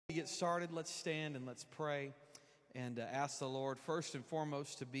Get started, let's stand and let's pray and ask the Lord first and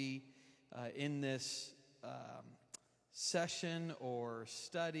foremost to be in this session or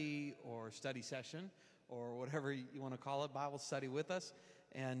study session or whatever you want to call it, Bible study with us.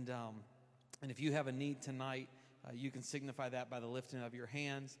 And if you have a need tonight, you can signify that by the lifting of your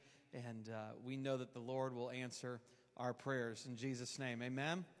hands. And we know that the Lord will answer our prayers in Jesus' name.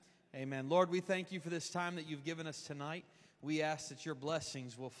 Amen. Amen. Lord, we thank you for this time that you've given us tonight. We ask that your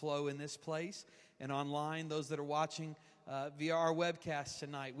blessings will flow in this place and online, those that are watching via our webcast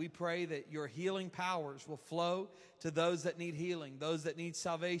tonight. We pray that your healing powers will flow to those that need healing, those that need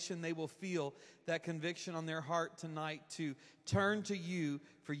salvation. They will feel that conviction on their heart tonight to turn to you,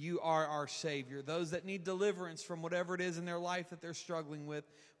 for you are our Savior. Those that need deliverance from whatever it is in their life that they're struggling with,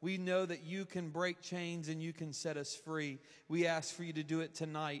 we know that you can break chains and you can set us free. We ask for you to do it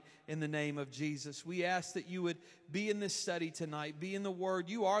tonight in the name of Jesus. We ask that you would be in this study tonight, be in the Word.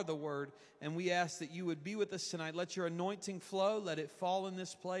 You are the Word, and we ask that you would be with us tonight. Let your anointing flow. Let it fall in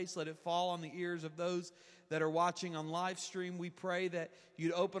this place. Let it fall on the ears of those that are watching on live stream. We pray that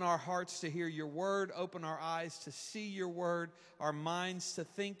you'd open our hearts to hear your word, open our eyes to see your word, our minds to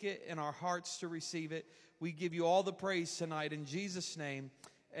think it, and our hearts to receive it. We give you all the praise tonight in Jesus' name.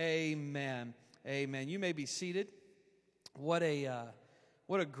 Amen. Amen. You may be seated. What a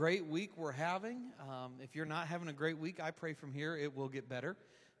great week we're having. If you're not having a great week, I pray from here it will get better.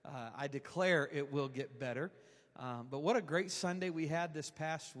 I declare it will get better. But what a great Sunday we had this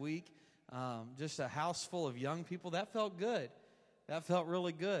past week. Just a house full of young people. That felt good. That felt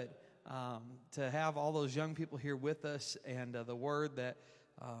really good to have all those young people here with us, and the word that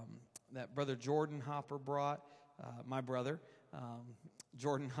Brother Jordan Hopper brought, my brother,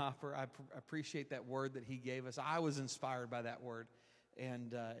 Jordan Hopper. I appreciate that word that he gave us. I was inspired by that word,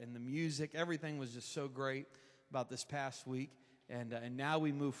 and the music, everything was just so great about this past week. And now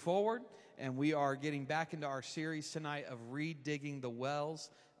we move forward, and we are getting back into our series tonight of redigging the wells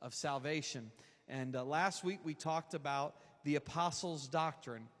of salvation. And last week we talked about the apostles'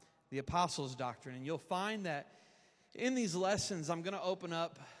 doctrine, and you'll find that in these lessons I'm going to open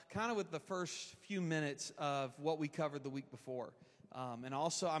up kind of with the first few minutes of what we covered the week before. And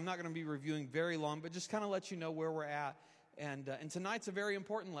also I'm not going to be reviewing very long, but just kind of let you know where we're at. And tonight's a very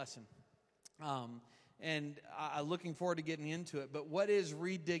important lesson. And I'm looking forward to getting into it. But what is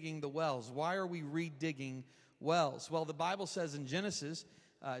redigging the wells? Why are we redigging wells? Well, the Bible says in Genesis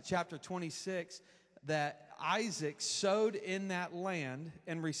chapter 26 that Isaac sowed in that land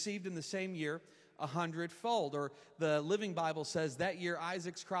and received in the same year 100-fold. Or the Living Bible says that year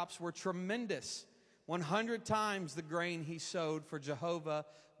Isaac's crops were tremendous. 100 times the grain he sowed, for Jehovah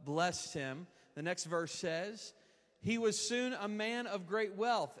blessed him. The next verse says, he was soon a man of great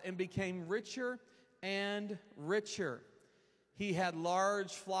wealth and became richer and richer. He had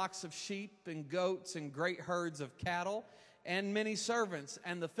large flocks of sheep and goats and great herds of cattle and many servants.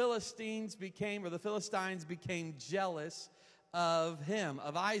 And the Philistines became jealous of him,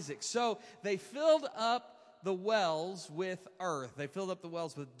 of Isaac. So they filled up the wells with earth. They filled up the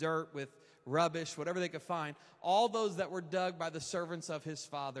wells with dirt, with rubbish, whatever they could find. All those that were dug by the servants of his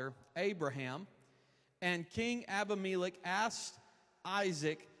father, Abraham. And King Abimelech asked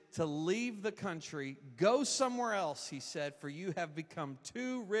Isaac to leave the country, go somewhere else, he said, for you have become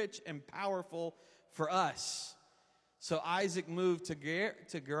too rich and powerful for us. So Isaac moved to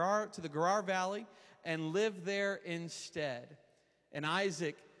the Gerar Valley and lived there instead. And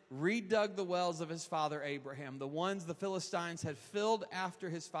Isaac redug the wells of his father Abraham, the ones the Philistines had filled after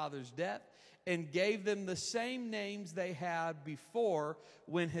his father's death, and gave them the same names they had before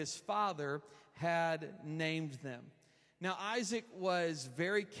when his father had named them. Now, Isaac was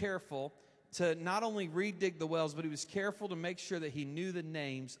very careful to not only redig the wells, but he was careful to make sure that he knew the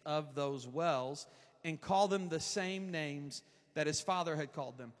names of those wells and call them the same names that his father had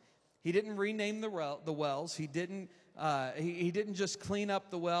called them. He didn't rename the wells. He didn't just clean up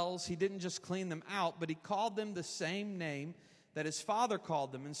the wells. He didn't just clean them out, but he called them the same name that his father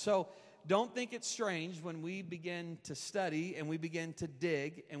called them. And so don't think it's strange when we begin to study and we begin to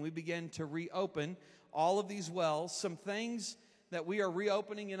dig and we begin to reopen all of these wells. Some things that we are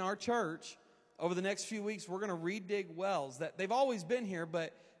reopening in our church over the next few weeks, we're going to redig wells that they've always been here,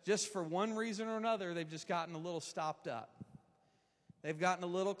 but just for one reason or another, they've just gotten a little stopped up. They've gotten a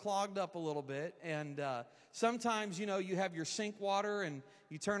little clogged up a little bit. And sometimes, you have your sink water and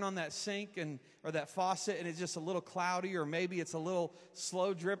you turn on that sink or that faucet and it's just a little cloudy, or maybe it's a little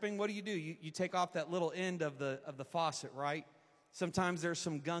slow dripping. What do? You take off that little end of the faucet, right? Sometimes there's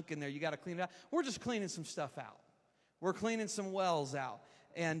some gunk in there. You got to clean it out. We're just cleaning some stuff out. We're cleaning some wells out.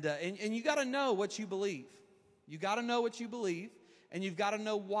 And you got to know what you believe. You got to know what you believe. and you've got to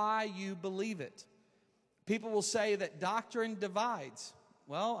know why you believe it. People will say that doctrine divides.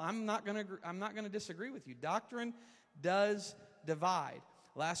 Well, I'm not going to disagree with you. Doctrine does divide.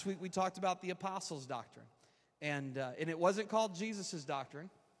 Last week we talked about the apostles' doctrine, and it wasn't called Jesus' doctrine.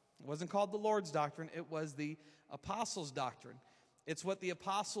 It wasn't called the Lord's doctrine. It was the apostles' doctrine. It's what the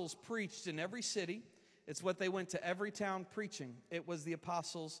apostles preached in every city. It's what they went to every town preaching. It was the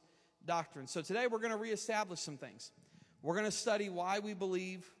apostles' doctrine. So today we're going to reestablish some things. We're going to study why we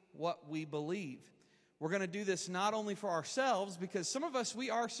believe what we believe. We're going to do this not only for ourselves, because some of us, we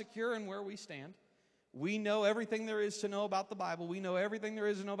are secure in where we stand. We know everything there is to know about the Bible. We know everything there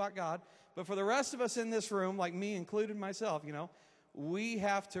is to know about God. But for the rest of us in this room, like me included myself, we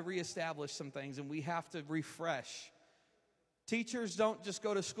have to reestablish some things, and we have to refresh. Teachers don't just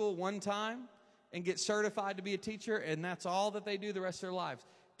go to school one time and get certified to be a teacher, and that's all that they do the rest of their lives.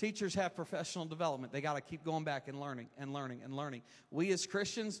 Teachers have professional development. They got to keep going back and learning and learning and learning. We as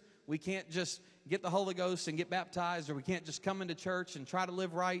Christians, we can't just get the Holy Ghost and get baptized, or we can't just come into church and try to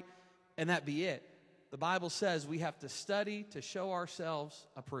live right and that be it. The Bible says we have to study to show ourselves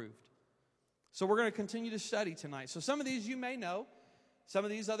approved. So we're going to continue to study tonight. So some of these you may know, some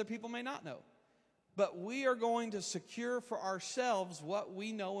of these other people may not know. But we are going to secure for ourselves what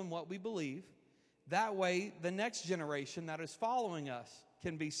we know and what we believe. That way, the next generation that is following us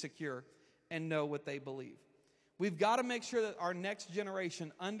can be secure and know what they believe. We've got to make sure that our next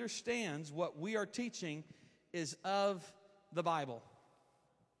generation understands what we are teaching is of the Bible.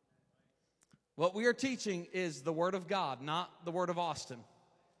 What we are teaching is the Word of God, not the Word of Austin.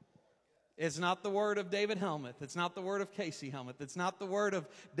 It's not the word of David Helmuth. It's not the word of Casey Helmuth. It's not the word of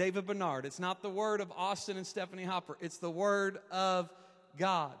David Bernard. It's not the word of Austin and Stephanie Hopper. It's the Word of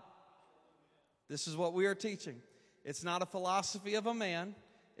God. This is what we are teaching. It's not a philosophy of a man.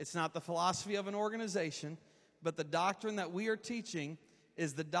 It's not the philosophy of an organization. But the doctrine that we are teaching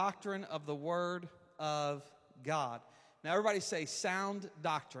is the doctrine of the Word of God. Now everybody say sound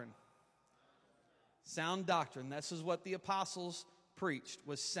doctrine. Sound doctrine. This is what the apostles preached,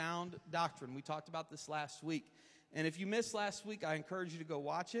 was sound doctrine. We talked about this last week. And if you missed last week, I encourage you to go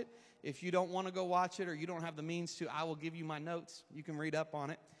watch it. If you don't want to go watch it, or you don't have the means to, I will give you my notes. You can read up on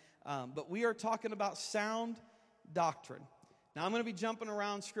it. But we are talking about sound doctrine. Now, I'm going to be jumping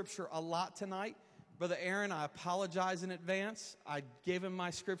around Scripture a lot tonight. Brother Aaron, I apologize in advance. I gave him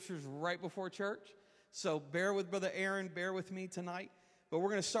my scriptures right before church. So bear with Brother Aaron, bear with me tonight. But we're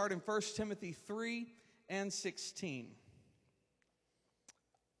going to start in 1 Timothy 3 and 16.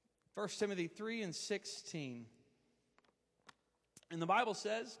 1 Timothy 3 and 16. And the Bible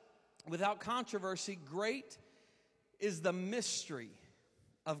says, without controversy, great is the mystery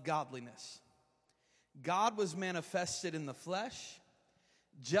of godliness. God was manifested in the flesh,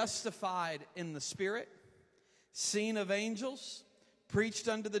 justified in the Spirit, seen of angels, preached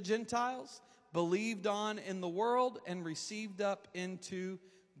unto the Gentiles, believed on in the world, and received up into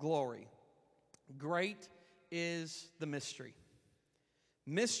glory. Great is the mystery.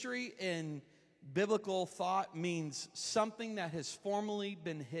 Mystery in biblical thought means something that has formerly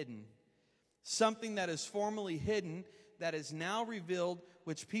been hidden. Something that is formerly hidden that is now revealed,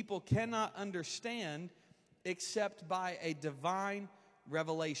 which people cannot understand except by a divine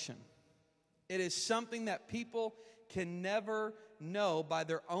revelation. It is something that people can never know by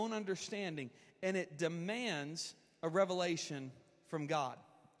their own understanding, and it demands a revelation from God.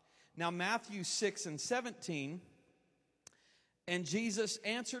 Now, Matthew 6 and 17, and Jesus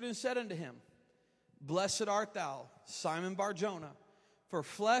answered and said unto him, Blessed art thou, Simon Bar-Jonah, for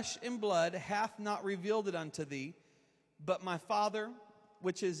flesh and blood hath not revealed it unto thee, but my Father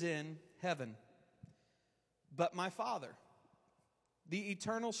which is in heaven. But my Father, the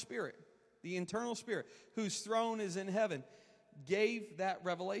eternal Spirit, whose throne is in heaven, gave that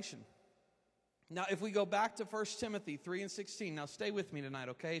revelation. Now, if we go back to 1 Timothy 3 and 16, now stay with me tonight,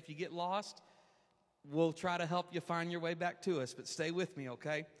 okay? If you get lost, we'll try to help you find your way back to us, but stay with me,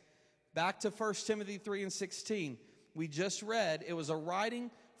 okay? Back to 1 Timothy 3 and 16. We just read, it was a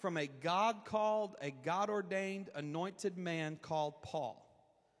writing from a God-called, a God-ordained, anointed man called Paul.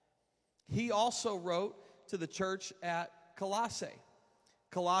 He also wrote to the church at Colossae,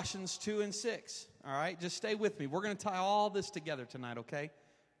 Colossians 2 and 6. All right, just stay with me. We're going to tie all this together tonight, okay?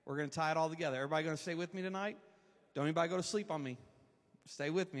 We're going to tie it all together. Everybody going to stay with me tonight? Don't anybody go to sleep on me. Stay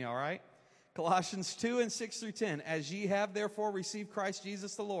with me, all right? Colossians 2 and 6 through 10. As ye have therefore received Christ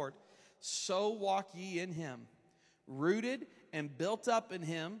Jesus the Lord, so walk ye in him, rooted and built up in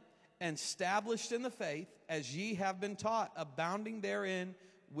him, and established in the faith, as ye have been taught, abounding therein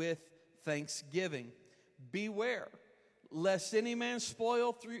with thanksgiving. Beware, lest any man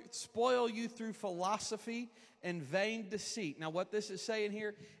spoil you through philosophy and vain deceit. Now, what this is saying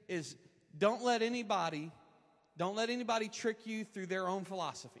here is don't let anybody trick you through their own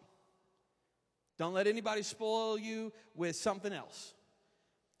philosophy. Don't let anybody spoil you with something else.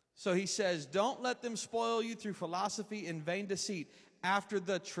 So he says, don't let them spoil you through philosophy and vain deceit, after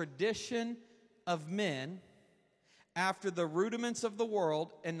the tradition of men, after the rudiments of the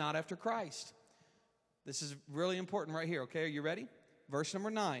world, and not after Christ. This is really important right here, okay? Are you ready? Verse number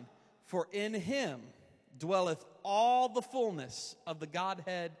 9. For in him dwelleth all the fullness of the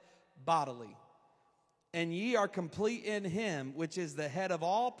Godhead bodily. And ye are complete in him, which is the head of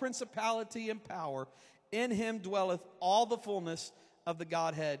all principality and power. In him dwelleth all the fullness of the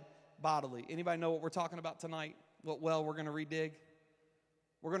Godhead bodily. Anybody know what we're talking about tonight? What well we're going to redig?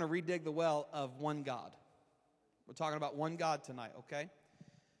 We're going to redig the well of one God. We're talking about one God tonight, okay?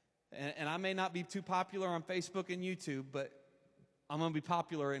 And I may not be too popular on Facebook and YouTube, but I'm going to be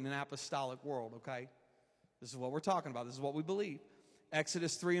popular in an apostolic world, okay? This is what we're talking about. This is what we believe.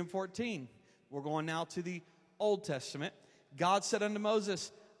 Exodus 3 and 14. We're going now to the Old Testament. God said unto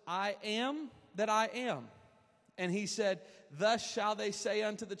Moses, I am that I am. And he said, thus shall they say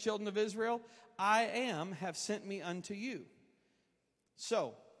unto the children of Israel, I am have sent me unto you.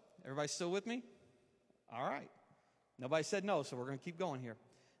 So, everybody still with me? All right. Nobody said no, so we're going to keep going here.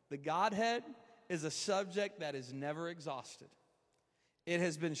 The Godhead is a subject that is never exhausted. It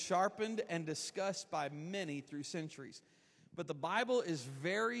has been sharpened and discussed by many through centuries. But the Bible is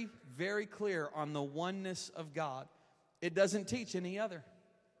very, very clear on the oneness of God. It doesn't teach any other.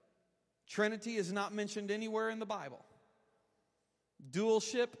 Trinity is not mentioned anywhere in the Bible.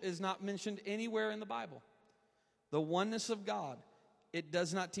 Dualship is not mentioned anywhere in the Bible. The oneness of God, it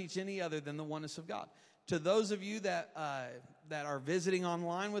does not teach any other than the oneness of God. To those of you that are visiting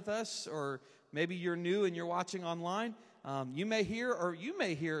online with us, or maybe you're new and you're watching online, you may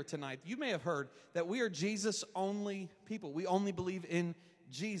hear tonight, you may have heard that we are Jesus-only people. We only believe in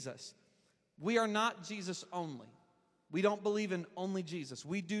Jesus. We are not Jesus only. We don't believe in only Jesus.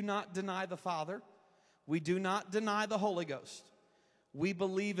 We do not deny the Father. We do not deny the Holy Ghost. We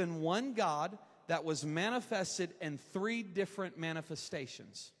believe in one God that was manifested in three different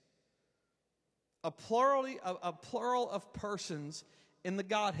manifestations. A plural of persons in the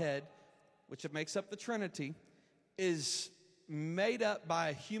Godhead, which it makes up the Trinity, is made up by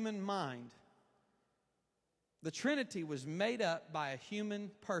a human mind. The Trinity was made up by a human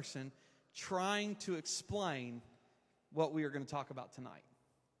person trying to explain what we are going to talk about tonight,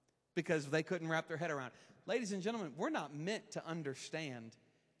 because they couldn't wrap their head around it. Ladies and gentlemen, we're not meant to understand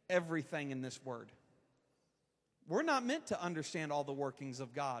everything in this word. We're not meant to understand all the workings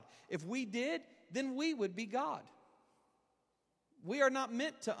of God. If we did, then we would be God. We are not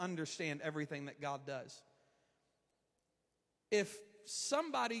meant to understand everything that God does. If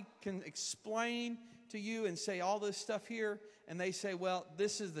somebody can explain to you and say all this stuff here, and they say, well,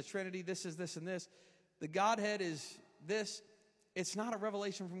 this is the Trinity, this is this and this, the Godhead is this, it's not a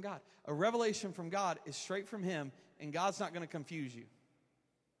revelation from God. A revelation from God is straight from Him, and God's not going to confuse you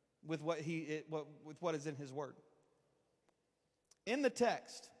with what is in His Word. In the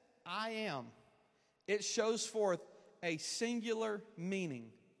text, I am, it shows forth a singular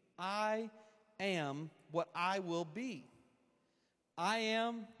meaning. I am what I will be. I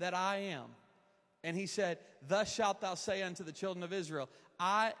am that I am. And he said, thus shalt thou say unto the children of Israel,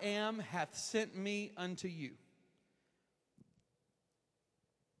 I am hath sent me unto you.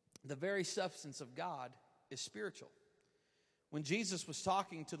 The very substance of God is spiritual. When Jesus was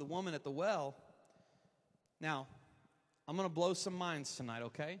talking to the woman at the well, now, I'm going to blow some minds tonight,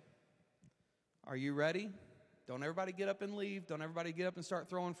 okay? Are you ready? Don't everybody get up and leave. Don't everybody get up and start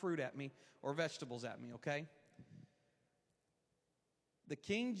throwing fruit at me or vegetables at me, okay? The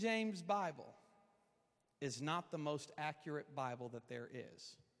King James Bible is not the most accurate Bible that there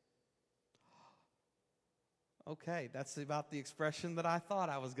is. Okay, that's about the expression that I thought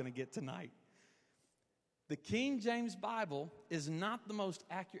I was going to get tonight. The King James Bible is not the most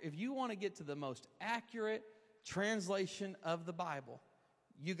accurate. If you want to get to the most accurate translation of the Bible,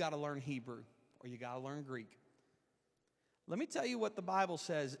 you got to learn Hebrew or you got to learn Greek. Let me tell you what the Bible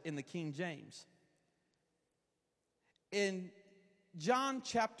says in the King James. In John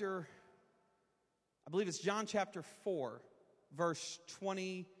chapter 4, verse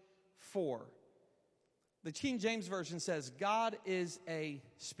 24. The King James Version says, God is a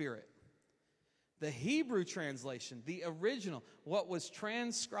spirit. The Hebrew translation, the original, what was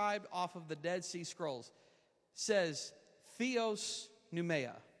transcribed off of the Dead Sea Scrolls, says Theos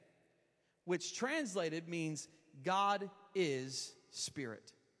Pneuma, which translated means God is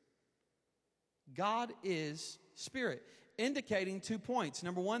spirit. God is spirit, indicating 2 points.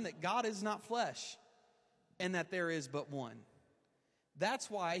 Number one, that God is not flesh. and that there is but one.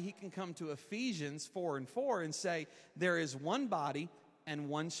 That's why he can come to Ephesians 4:4 and say, there is one body and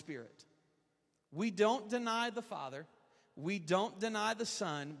one Spirit. We don't deny the Father. We don't deny the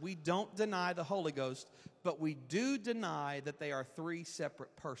Son. We don't deny the Holy Ghost. But we do deny that they are three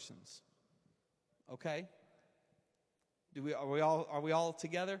separate persons. Okay? Are we all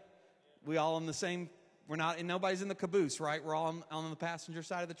together? We all on the same, nobody's in the caboose, right? We're all on the passenger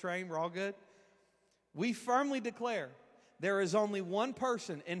side of the train. We're all good? We firmly declare there is only one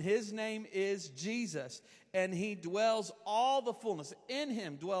person, and his name is Jesus, and he dwells all the fullness. In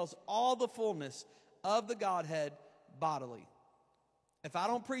him dwells all the fullness of the Godhead bodily. If I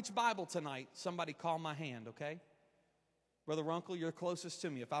don't preach Bible tonight, somebody call my hand, okay? Brother Runkle, you're closest to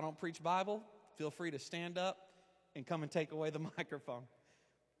me. If I don't preach Bible, feel free to stand up and come and take away the microphone.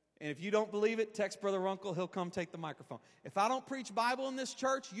 And if you don't believe it, text Brother Runkle. He'll come take the microphone. If I don't preach Bible in this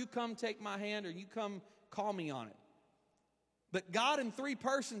church, you come take my hand or you come call me on it. But God in three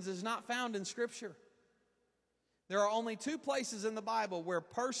persons is not found in Scripture. There are only two places in the Bible where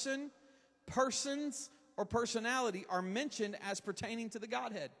persons, or personality are mentioned as pertaining to the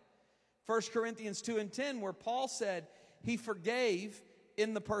Godhead. 1 Corinthians 2:10, where Paul said he forgave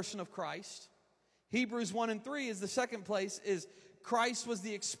in the person of Christ. Hebrews 1:3 is the second place, is Christ was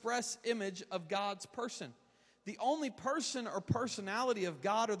the express image of God's person. The only person or personality of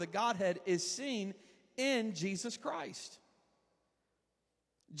God or the Godhead is seen in Jesus Christ.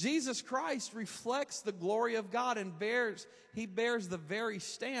 Jesus Christ reflects the glory of God and he bears the very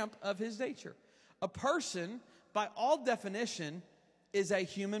stamp of his nature. A person, by all definition, is a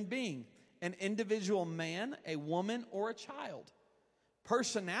human being, an individual man, a woman, or a child.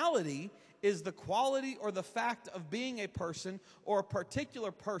 Personality is the quality or the fact of being a person or a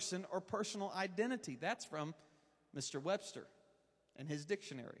particular person or personal identity. That's from Mr. Webster and his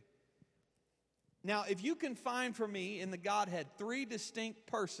dictionary. Now, if you can find for me in the Godhead three distinct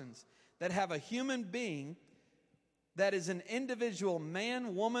persons that have a human being that is an individual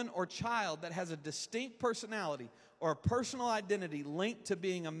man, woman, or child that has a distinct personality or a personal identity linked to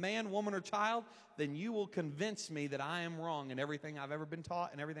being a man, woman, or child, then you will convince me that I am wrong in everything I've ever been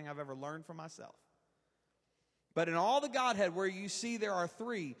taught and everything I've ever learned for myself. But in all the Godhead where you see there are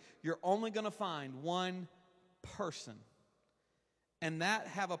three, you're only going to find one person. And that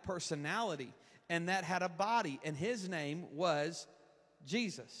have a personality. And that had a body, and his name was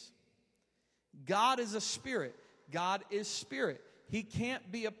Jesus. God is a spirit. God is spirit. He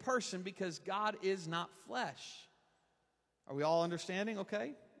can't be a person because God is not flesh. Are we all understanding?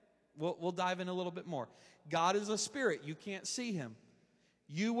 Okay. We'll dive in a little bit more. God is a spirit. You can't see him.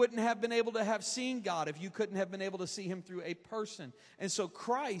 You wouldn't have been able to have seen God if you couldn't have been able to see him through a person. And so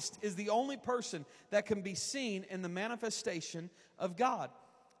Christ is the only person that can be seen in the manifestation of God.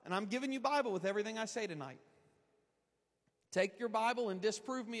 And I'm giving you Bible with everything I say tonight. Take your Bible and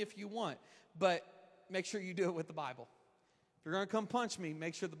disprove me if you want, but make sure you do it with the Bible. If you're going to come punch me,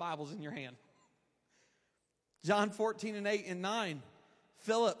 make sure the Bible's in your hand. John 14:8-9,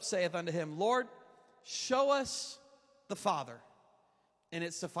 Philip saith unto him, Lord, show us the Father, and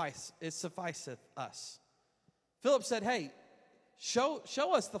it sufficeth us. Philip said, hey, show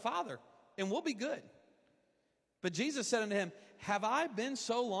us the Father, and we'll be good. But Jesus said unto him, have I been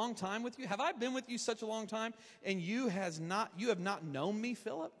so long time with you? Have I been with you such a long time, and you have not known me,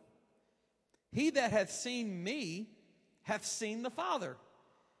 Philip? He that hath seen me hath seen the Father.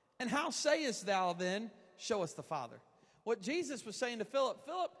 And how sayest thou then, show us the Father? What Jesus was saying to Philip,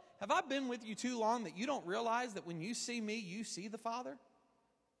 Philip, have I been with you too long that you don't realize that when you see me, you see the Father?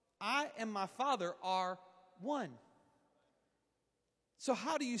 I and my Father are one. So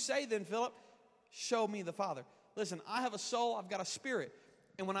how do you say then, Philip, show me the Father? Listen, I have a soul, I've got a spirit.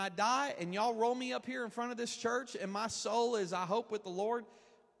 And when I die and y'all roll me up here in front of this church and my soul is, I hope, with the Lord,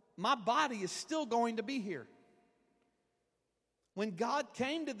 my body is still going to be here. When God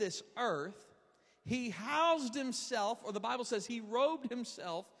came to this earth, he housed himself, or the Bible says he robed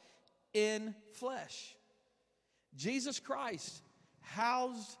himself in flesh. Jesus Christ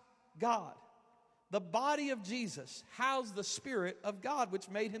housed God. The body of Jesus housed the Spirit of God, which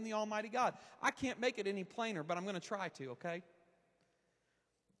made him the Almighty God. I can't make it any plainer, but I'm going to try to, okay?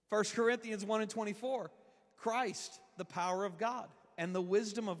 1 Corinthians 1:24, Christ, the power of God and the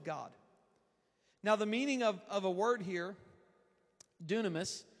wisdom of God. Now, the meaning of a word here,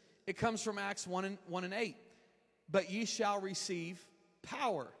 dunamis, it comes from Acts 1:8. But ye shall receive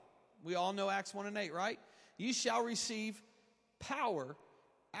power. We all know Acts 1:8, right? Ye shall receive power.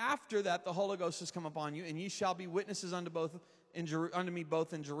 After that, the Holy Ghost has come upon you, and ye shall be witnesses unto me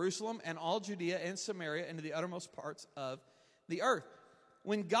both in Jerusalem and all Judea and Samaria and to the uttermost parts of the earth.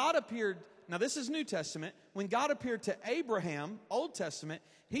 When God appeared now this is New Testament, when God appeared to Abraham, Old Testament,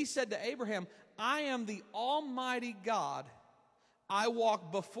 he said to Abraham, I am the Almighty God. I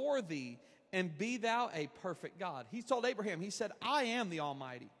walk before thee, and be thou a perfect God. He told Abraham, he said, I am the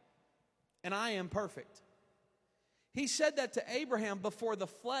Almighty, and I am perfect. He said that to Abraham before the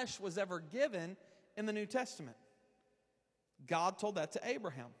flesh was ever given in the New Testament. God told that to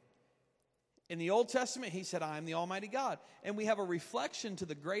Abraham. In the Old Testament, he said, I am the Almighty God. And we have a reflection to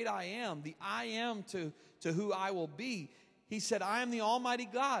the great I am, the I am to who I will be. He said, I am the Almighty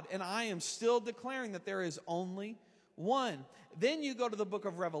God, and I am still declaring that there is only one. Then you go to the book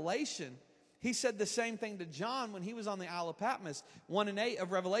of Revelation. He said the same thing to John when he was on the Isle of Patmos. 1 and 8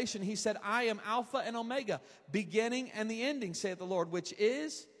 of Revelation, he said, I am Alpha and Omega, beginning and the ending, saith the Lord, which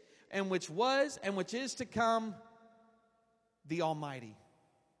is, and which was, and which is to come, the Almighty.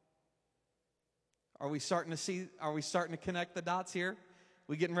 Are we starting to connect the dots here?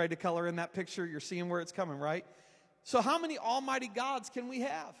 We getting ready to color in that picture? You're seeing where it's coming, right? So how many almighty gods can we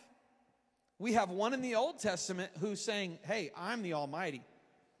have? We have one in the Old Testament who's saying, hey, I'm the Almighty.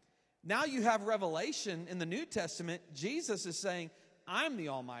 Now you have Revelation in the New Testament. Jesus is saying, I'm the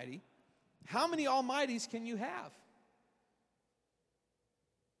Almighty. How many Almighties can you have?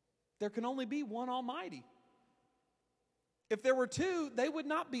 There can only be one Almighty. If there were two, they would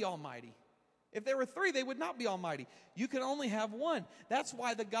not be Almighty. If there were three, they would not be Almighty. You can only have one. That's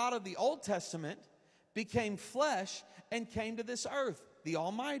why the God of the Old Testament became flesh and came to this earth, the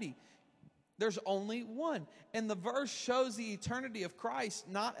Almighty. There's only one. And the verse shows the eternity of Christ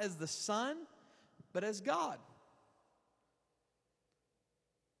not as the Son, but as God.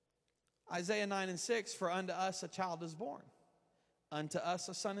 Isaiah 9 and 6, for unto us a child is born, unto us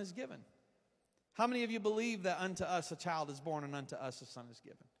a son is given. How many of you believe that unto us a child is born and unto us a son is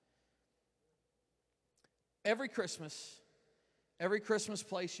given? Every Christmas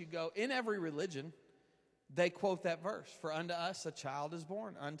place you go, in every religion, they quote that verse. For unto us a child is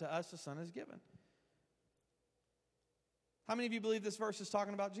born, unto us a son is given. How many of you believe this verse is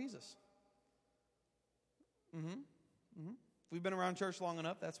talking about Jesus? We've been around church long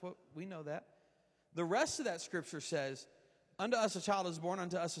enough, that's what we know that. The rest of that scripture says, unto us a child is born,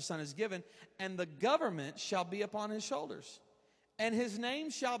 unto us a son is given, and the government shall be upon his shoulders. And his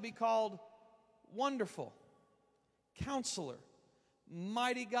name shall be called Wonderful, Counselor,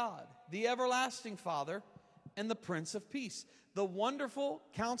 Mighty God, the Everlasting Father, and the Prince of Peace. The Wonderful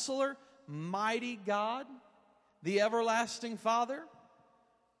Counselor, Mighty God, the Everlasting Father.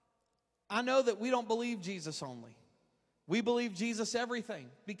 I know that we don't believe Jesus only. We believe Jesus everything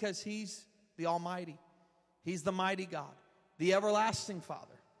because he's the Almighty. He's the Mighty God, the Everlasting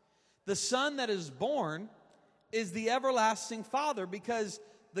Father. The Son that is born is the Everlasting Father because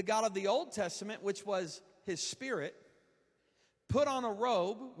the God of the Old Testament, which was his Spirit, put on a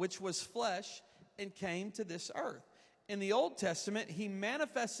robe, which was flesh, and came to this earth. In the Old Testament, he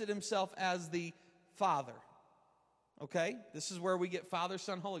manifested himself as the Father. Okay? This is where we get Father,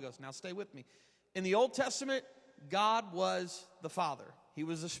 Son, Holy Ghost. Now stay with me. In the Old Testament, God was the Father. He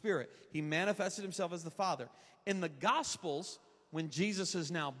was the Spirit. He manifested himself as the Father. In the Gospels, when Jesus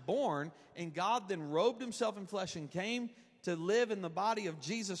is now born, and God then robed himself in flesh and came to live in the body of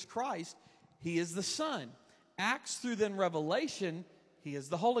Jesus Christ, he is the Son. Acts through then Revelation, he is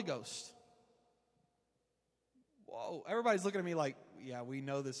the Holy Ghost. Whoa, everybody's looking at me like, yeah, we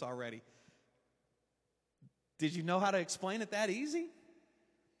know this already. Did you know how to explain it that easy?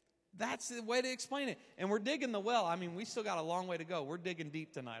 That's the way to explain it. And we're digging the well. I mean, we still got a long way to go. We're digging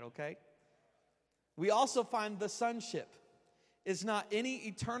deep tonight, okay? We also find the sonship is not any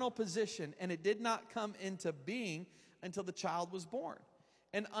eternal position, and it did not come into being until the child was born.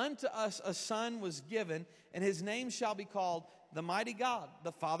 And unto us a son was given, and his name shall be called the Mighty God,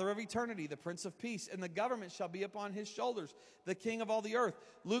 the Father of eternity, the Prince of Peace, and the government shall be upon his shoulders, the King of all the earth.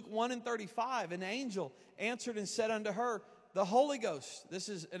 Luke 1 and 35, an angel answered and said unto her, the Holy Ghost, this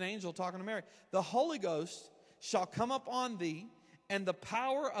is an angel talking to Mary, the Holy Ghost shall come upon thee, and the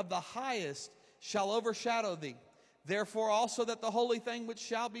power of the highest shall overshadow thee. Therefore also that the holy thing which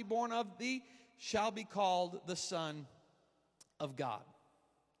shall be born of thee shall be called the Son of God.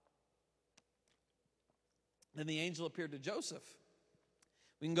 Then the angel appeared to Joseph.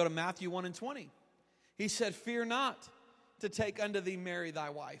 We can go to Matthew 1 and 20. He said, fear not to take unto thee Mary thy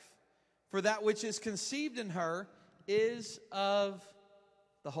wife, for that which is conceived in her is of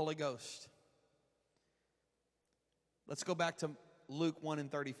the Holy Ghost. Let's go back to Luke 1 and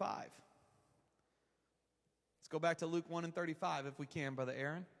 35. Let's go back to Luke 1 and 35 if we can, Brother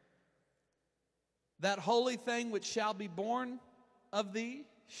Aaron. That holy thing which shall be born of thee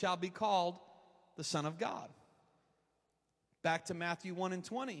shall be called the Son of God. Back to Matthew 1 and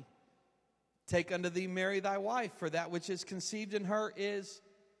 20. Take unto thee Mary thy wife, for that which is conceived in her is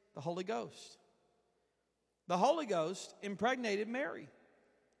the Holy Ghost. The Holy Ghost impregnated Mary.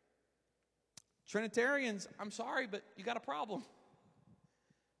 Trinitarians, I'm sorry, but you got a problem.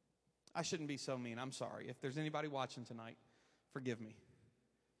 I shouldn't be so mean. I'm sorry. If there's anybody watching tonight, forgive me.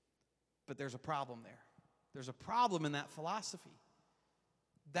 But there's a problem there. There's a problem in that philosophy.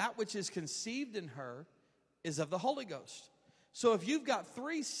 That which is conceived in her is of the Holy Ghost. So if you've got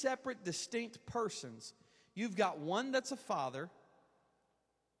three separate, distinct persons, you've got one that's a father,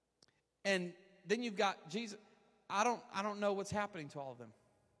 and then you've got Jesus. I don't know what's happening to all of them.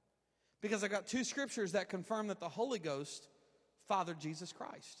 Because I've got two scriptures that confirm that the Holy Ghost fathered Jesus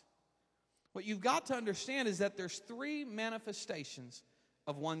Christ. What you've got to understand is that there's three manifestations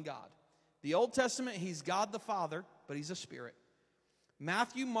of one God. The Old Testament, he's God the Father, but he's a spirit.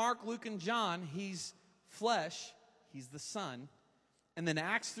 Matthew, Mark, Luke, and John, he's flesh, he's the Son. And then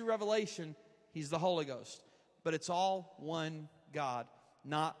Acts through Revelation, he's the Holy Ghost. But it's all one God,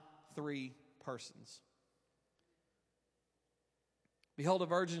 not three persons. Behold, a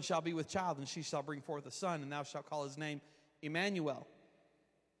virgin shall be with child, and she shall bring forth a son, and thou shalt call his name Emmanuel,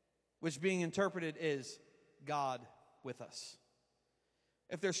 which being interpreted is God with us.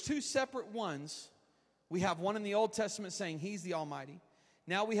 If there's two separate ones, we have one in the Old Testament saying he's the Almighty.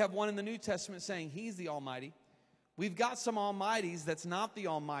 Now we have one in the New Testament saying he's the Almighty. We've got some Almighties that's not the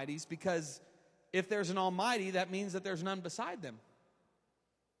Almighties, because if there's an Almighty, that means that there's none beside them.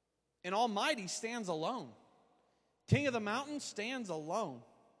 An Almighty stands alone. King of the mountain stands alone.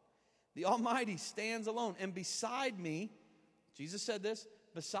 The Almighty stands alone. And beside me, Jesus said this,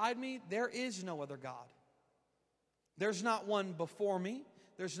 beside me there is no other God. There's not one before me.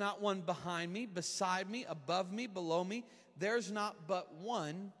 There's not one behind me, beside me, above me, below me. There's not but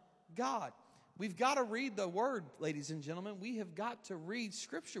one God. We've got to read the Word, ladies and gentlemen. We have got to read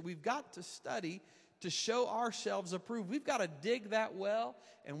Scripture. We've got to study to show ourselves approved. We've got to dig that well,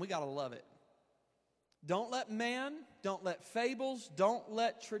 and we got to love it. Don't let man, don't let fables, don't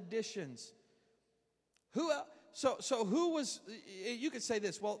let traditions. So who was, you could say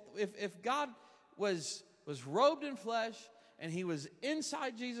this, well, if God was robed in flesh and he was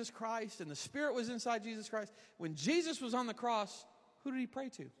inside Jesus Christ and the Spirit was inside Jesus Christ, when Jesus was on the cross, who did he pray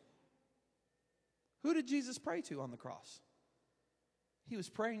to? Who did Jesus pray to on the cross? He was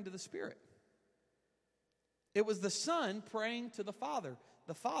praying to the Spirit. It was the Son praying to the Father.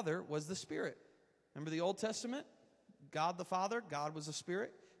 The Father was the Spirit. Remember the Old Testament? God the Father, God was a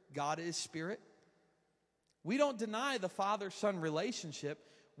spirit. God is spirit. We don't deny the Father-Son relationship.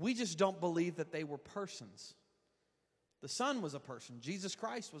 We just don't believe that they were persons. The Son was a person. Jesus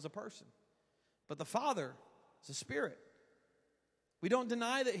Christ was a person. But the Father is a spirit. We don't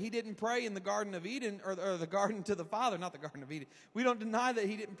deny that he didn't pray in the Garden of Eden, or the garden to the Father, not the Garden of Eden. We don't deny that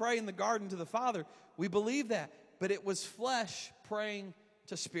he didn't pray in the garden to the Father. We believe that. But it was flesh praying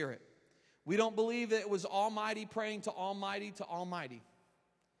to spirit. We don't believe that it was Almighty praying to Almighty to Almighty.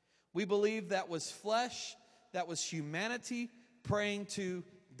 We believe that was flesh, that was humanity praying to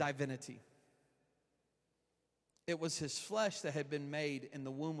divinity. It was his flesh that had been made in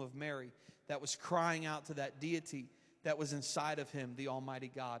the womb of Mary that was crying out to that deity that was inside of him, the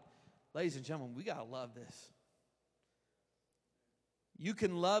Almighty God. Ladies and gentlemen, we got to love this. You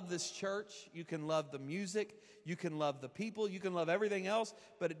can love this church, you can love the music, you can love the people, you can love everything else,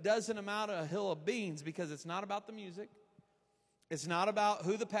 but it doesn't amount to a hill of beans, because it's not about the music. It's not about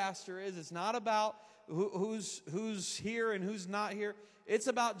who the pastor is. It's not about who's here and who's not here. It's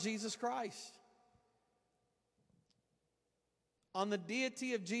about Jesus Christ. On the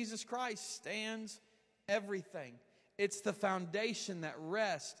deity of Jesus Christ stands everything. It's the foundation that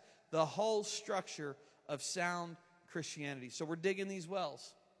rests the whole structure of sound Christianity. So we're digging these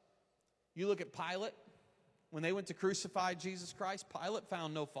wells. You look at Pilate. When they went to crucify Jesus Christ, Pilate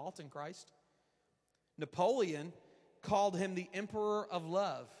found no fault in Christ. Napoleon called him the Emperor of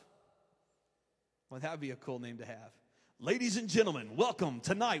Love. Well, that would be a cool name to have. Ladies and gentlemen, welcome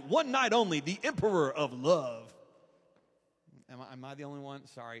tonight, one night only, the Emperor of Love. Am I the only one?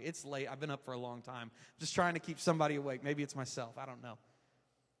 Sorry, it's late. I've been up for a long time. I'm just trying to keep somebody awake. Maybe it's myself. I don't know.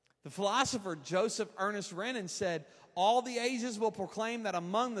 The philosopher Joseph Ernest Renan said, all the ages will proclaim that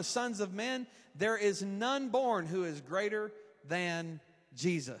among the sons of men, there is none born who is greater than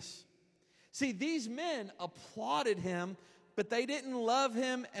Jesus. See, these men applauded him, but they didn't love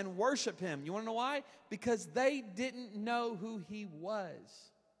him and worship him. You want to know why? Because they didn't know who he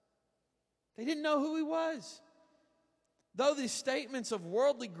was. They didn't know who he was. Though these statements of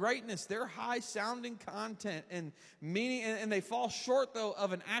worldly greatness, they're high-sounding content and meaning, and they fall short, though,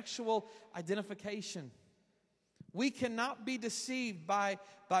 of an actual identification. We cannot be deceived by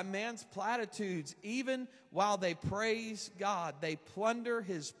man's platitudes. Even while they praise God, they plunder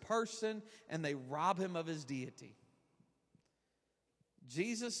his person and they rob him of his deity.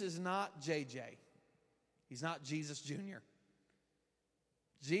 Jesus is not JJ. He's not Jesus Jr.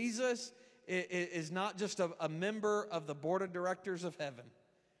 Jesus is not just a member of the board of directors of heaven.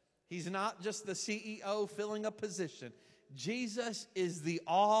 He's not just the CEO filling a position. Jesus is the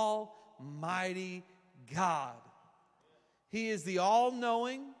Almighty God. He is the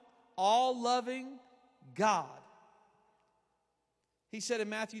all-knowing, all-loving God. He said in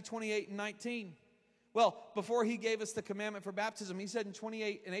Matthew 28:19, well, before he gave us the commandment for baptism, he said in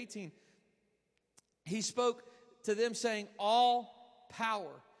 28:18, he spoke to them saying, all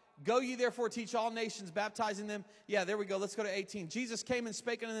power. Go ye therefore teach all nations, baptizing them. Yeah, there we go. Let's go to 18. Jesus came and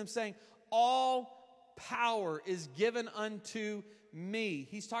spake unto them saying, all power is given unto me.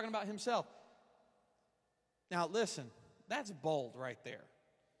 He's talking about himself. Now listen, that's bold right there.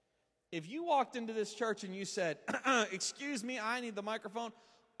 If you walked into this church and you said, excuse me, I need the microphone.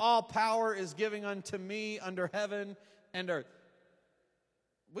 All power is given unto me under heaven and earth.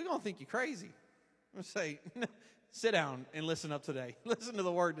 We're going to think you crazy. I'm going to say, sit down and listen up today. Listen to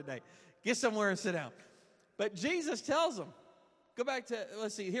the word today. Get somewhere and sit down. But Jesus tells them, go back to,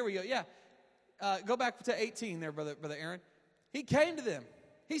 let's see, here we go. Yeah. Go back to 18 there, Brother Aaron. He came to them.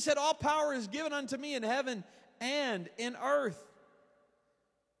 He said, all power is given unto me in heaven and in earth.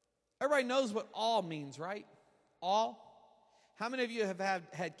 Everybody knows what all means, right? All. How many of you have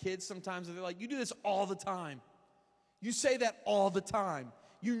had kids sometimes that they're like, you do this all the time. You say that all the time.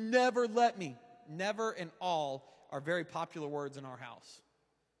 You never let me. Never and all are very popular words in our house.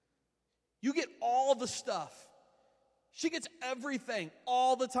 You get all the stuff. She gets everything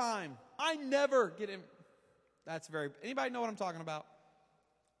all the time. I never get him. That's very, anybody know what I'm talking about?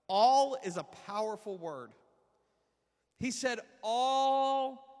 All is a powerful word. He said,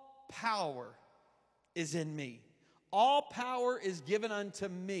 all power is in me. All power is given unto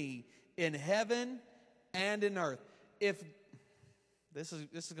me in heaven and in earth. If this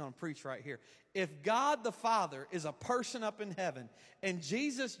is going to preach right here. If God the Father is a person up in heaven and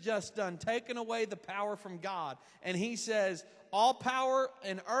Jesus just done taken away the power from God and he says, all power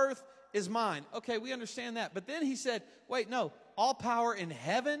in earth is mine. Okay, we understand that. But then he said, wait, no, all power in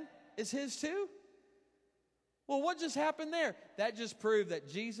heaven is his too? Well, what just happened there? That just proved that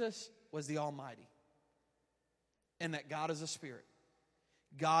Jesus was the Almighty and that God is a spirit.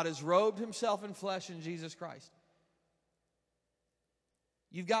 God has robed himself in flesh in Jesus Christ.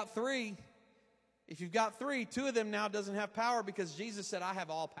 You've got three. If you've got three, two of them now doesn't have power because Jesus said, I have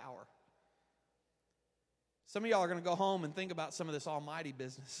all power. Some of y'all are going to go home and think about some of this almighty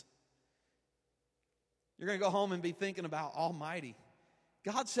business. You're going to go home and be thinking about Almighty.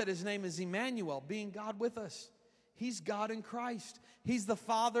 God said his name is Emmanuel, being God with us. He's God in Christ. He's the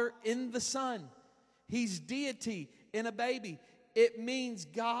Father in the Son. He's deity in a baby. It means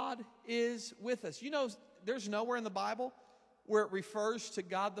God is with us. You know, there's nowhere in the Bible where it refers to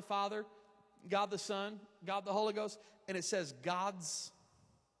God the Father, God the Son, God the Holy Ghost, and it says God's.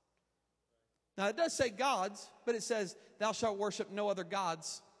 Now, it does say God's, but it says, thou shalt worship no other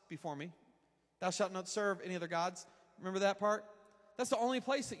gods before me. Thou shalt not serve any other gods. Remember that part? That's the only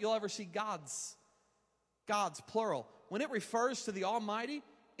place that you'll ever see gods. Gods, plural. When it refers to the Almighty,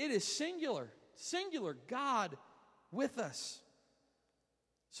 it is singular. Singular, God with us.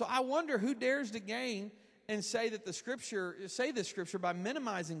 So I wonder who dares to gain and say this scripture by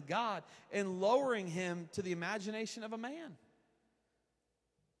minimizing God and lowering him to the imagination of a man.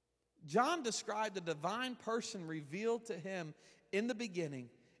 John described a divine person revealed to him in the beginning,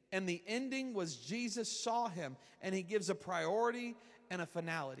 and the ending was Jesus saw him, and he gives a priority and a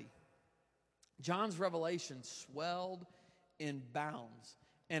finality. John's revelation swelled in bounds,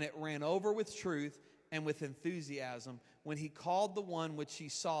 and it ran over with truth and with enthusiasm. When he called the one which he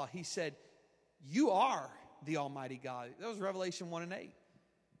saw, he said, you are the Almighty God. That was Revelation 1 and 8.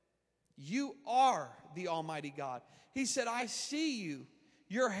 You are the Almighty God. He said, I see you.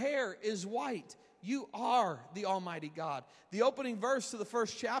 Your hair is white. You are the Almighty God. The opening verse to the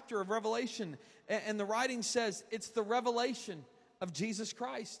first chapter of Revelation, and the writing says it's the revelation of Jesus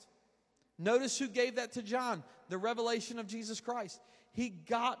Christ. Notice who gave that to John, the revelation of Jesus Christ. He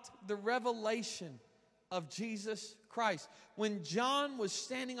got the revelation of Jesus Christ. When John was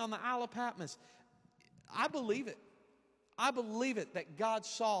standing on the Isle of Patmos, I believe it. I believe it that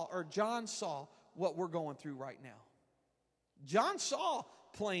John saw what we're going through right now. John saw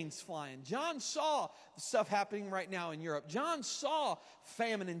planes flying. John saw stuff happening right now in Europe. John saw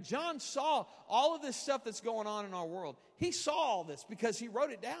famine, and John saw all of this stuff that's going on in our world. He saw all this because he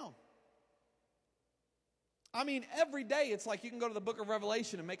wrote it down. I mean, every day it's like you can go to the book of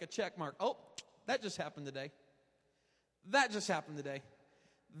Revelation and make a check mark. Oh, that just happened today. That just happened today.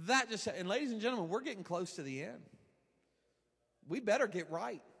 And ladies and gentlemen, we're getting close to the end. We better get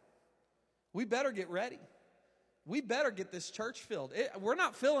right. We better get ready. We better get this church filled. We're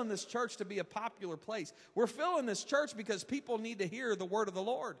not filling this church to be a popular place. We're filling this church because people need to hear the word of the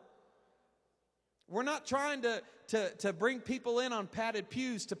Lord. We're not trying to bring people in on padded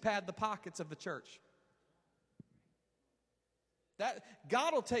pews to pad the pockets of the church.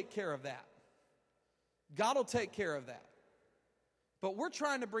 God will take care of that. God will take care of that. But we're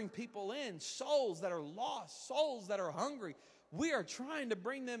trying to bring people in, souls that are lost, souls that are hungry. We are trying to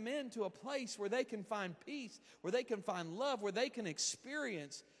bring them into a place where they can find peace, where they can find love, where they can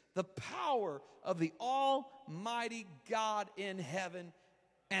experience the power of the Almighty God in heaven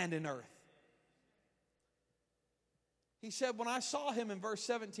and in earth. He said, when I saw him in verse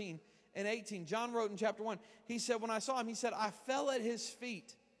 17 and 18, John wrote in chapter 1, he said, when I saw him, he said, I fell at his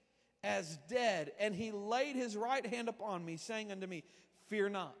feet as dead, and he laid his right hand upon me, saying unto me, fear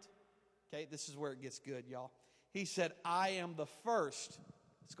not. Okay, this is where it gets good, y'all. He said, I am the first.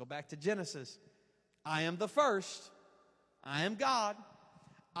 Let's go back to Genesis. I am the first. I am God.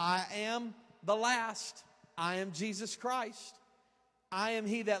 I am the last. I am Jesus Christ. I am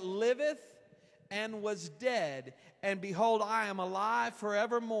he that liveth and was dead. And behold, I am alive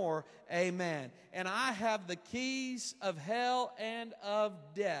forevermore. Amen. And I have the keys of hell and of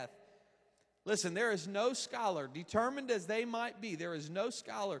death. Listen, there is no scholar, determined as they might be, there is no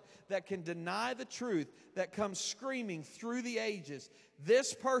scholar that can deny the truth that comes screaming through the ages.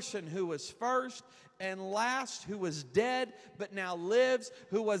 This person who was first and last, who was dead but now lives,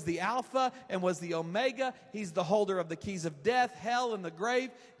 who was the Alpha and was the Omega, he's the holder of the keys of death, hell, and the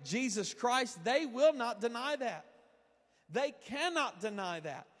grave, Jesus Christ, they will not deny that. They cannot deny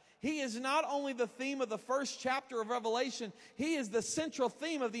that. He is not only the theme of the first chapter of Revelation, he is the central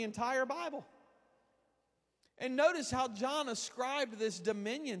theme of the entire Bible. And notice how John ascribed this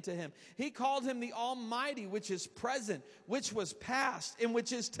dominion to him. He called him the Almighty, which is present, which was past, and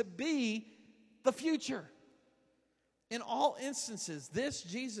which is to be the future. In all instances, this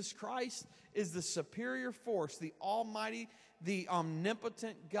Jesus Christ is the superior force, the Almighty, the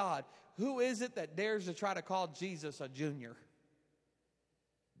omnipotent God. Who is it that dares to try to call Jesus a junior?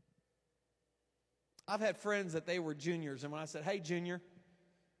 I've had friends that they were juniors, and when I said, hey, junior,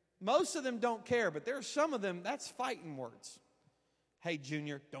 most of them don't care, but there are some of them, that's fighting words. Hey,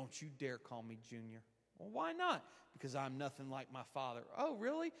 junior, don't you dare call me junior. Well, why not? Because I'm nothing like my father. Oh,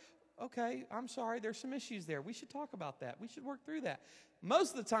 really? Okay, I'm sorry, there's some issues there. We should talk about that. We should work through that.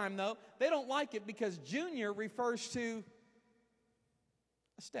 Most of the time, though, they don't like it because junior refers to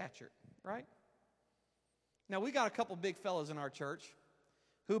a stature, right? Now, we got a couple big fellas in our church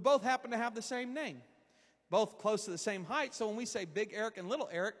who both happen to have the same name. Both close to the same height, so when we say Big Eric and Little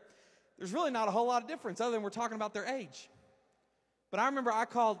Eric, there's really not a whole lot of difference other than we're talking about their age. But I remember I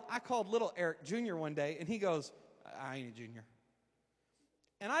called Little Eric Jr. one day, and he goes, I ain't a junior.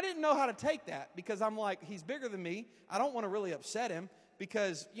 And I didn't know how to take that because I'm like, he's bigger than me. I don't want to really upset him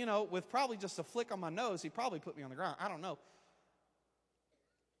because, you know, with probably just a flick on my nose, he'd probably put me on the ground. I don't know.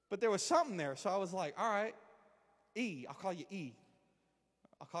 But there was something there, so I was like, all right, E, I'll call you E.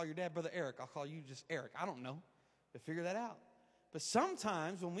 I'll call your dad Brother Eric. I'll call you just Eric. I don't know. But figure that out. But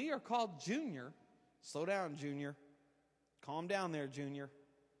sometimes when we are called junior, slow down, junior. Calm down there, junior.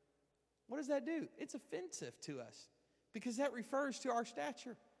 What does that do? It's offensive to us because that refers to our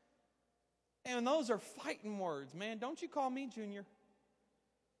stature. And those are fighting words, man. Don't you call me junior.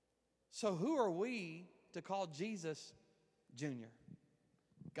 So who are we to call Jesus junior?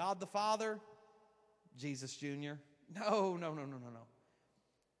 God the Father, Jesus Jr. No.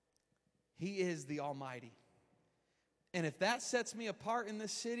 He is the Almighty. And if that sets me apart in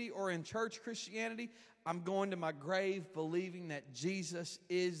this city or in church Christianity, I'm going to my grave believing that Jesus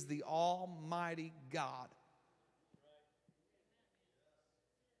is the Almighty God.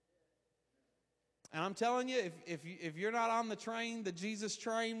 And I'm telling you, if you're not on the train, the Jesus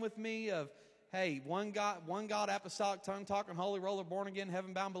train with me of, hey, one God, apostolic, tongue-talking, holy roller, born-again,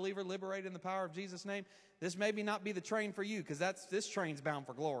 heaven-bound believer, liberated in the power of Jesus' name, this maybe not be the train for you because this train's bound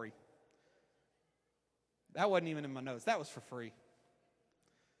for glory. That wasn't even in my notes. That was for free.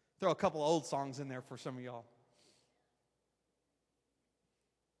 Throw a couple of old songs in there for some of y'all.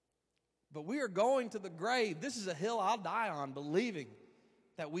 But we are going to the grave. This is a hill I'll die on, believing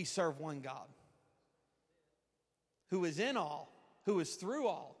that we serve one God who is in all, who is through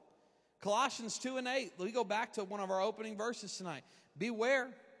all. Colossians 2:8, we go back to one of our opening verses tonight. Beware,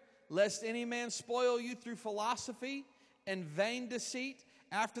 lest any man spoil you through philosophy and vain deceit,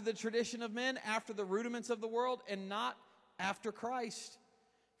 after the tradition of men, after the rudiments of the world, and not after Christ.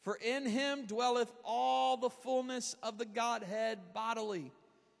 For in him dwelleth all the fullness of the Godhead bodily,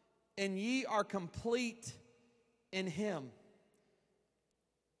 and ye are complete in him.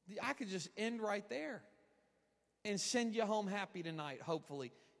 I could just end right there and send you home happy tonight,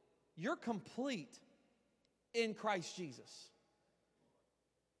 hopefully. You're complete in Christ Jesus.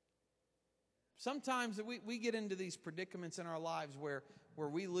 Sometimes we get into these predicaments in our lives where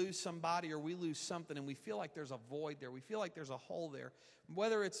we lose somebody or we lose something and we feel like there's a void there. We feel like there's a hole there.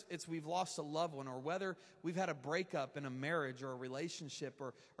 Whether it's we've lost a loved one, or whether we've had a breakup in a marriage or a relationship,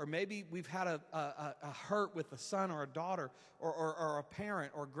 or maybe we've had a hurt with a son or a daughter or a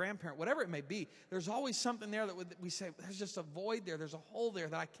parent or grandparent, whatever it may be. There's always something there that we say, there's just a void there. There's a hole there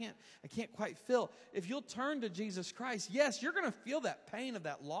that I can't quite fill. If you'll turn to Jesus Christ, yes, you're going to feel that pain of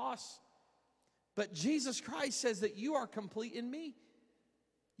that loss. But Jesus Christ says that you are complete in me.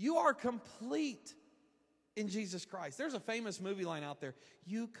 You are complete in Jesus Christ. There's a famous movie line out there.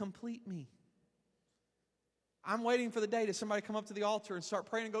 You complete me. I'm waiting for the day to somebody come up to the altar and start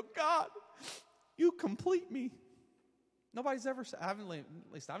praying and go, God, you complete me. Nobody's ever said, at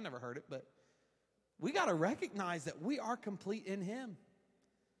least I've never heard it, but we got to recognize that we are complete in him.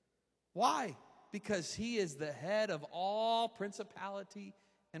 Why? Because he is the head of all principality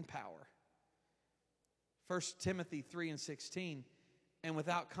and power. 1 Timothy 3:16, and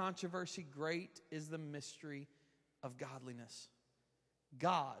without controversy, great is the mystery of godliness.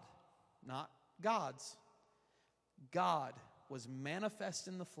 God, not gods, God was manifest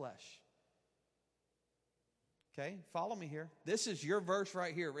in the flesh. Okay, follow me here. This is your verse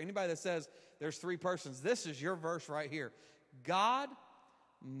right here. Anybody that says there's three persons, this is your verse right here. God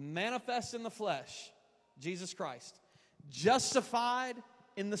manifest in the flesh, Jesus Christ, justified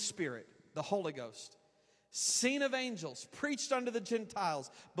in the Spirit, the Holy Ghost, seen of angels, preached unto the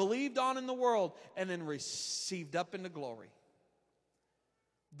Gentiles, believed on in the world, and then received up into glory.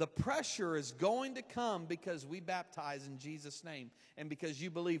 The pressure is going to come because we baptize in Jesus' name and because you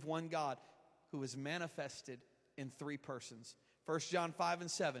believe one God who is manifested in three persons. 1 John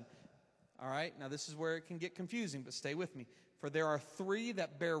 5:7. All right, now this is where it can get confusing, but stay with me. For there are three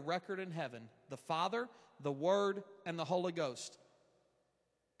that bear record in heaven, the Father, the Word, and the Holy Ghost.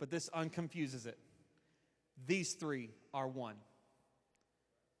 But this unconfuses it. These three are one.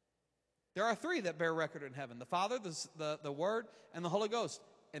 There are three that bear record in heaven, the Father, the Word, and the Holy Ghost.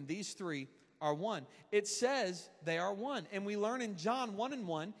 And these three are one. It says they are one. And we learn in John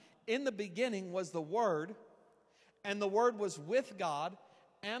 1:1, in the beginning was the Word, and the Word was with God,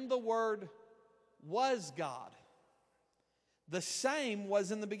 and the Word was God. The same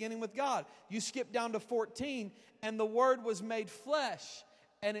was in the beginning with God. You skip down to 14, and the Word was made flesh,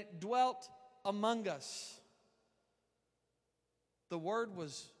 and it dwelt among us. The Word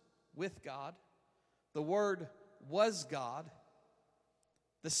was with God. The Word was God.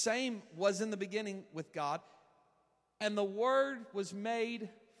 The same was in the beginning with God. And the Word was made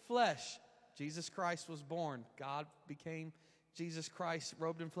flesh. Jesus Christ was born. God became Jesus Christ,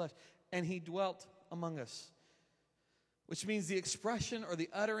 robed in flesh. And he dwelt among us. Which means the expression or the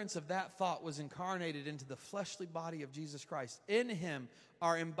utterance of that thought was incarnated into the fleshly body of Jesus Christ. In him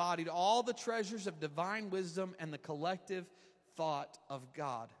are embodied all the treasures of divine wisdom and the collective thought of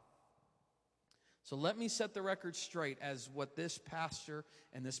God. So let me set the record straight as what this pastor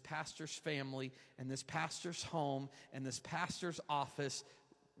and this pastor's family and this pastor's home and this pastor's office,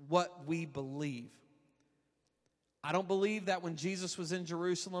 what we believe. I don't believe that when Jesus was in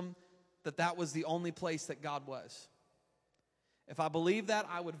Jerusalem that was the only place that God was. If I believe that,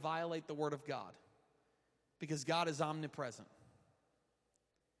 I would violate the Word of God, because God is omnipresent.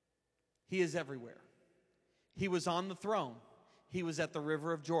 He is everywhere. He was on the throne. He was at the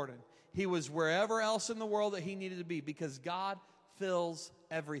river of Jordan. He was wherever else in the world that he needed to be, because God fills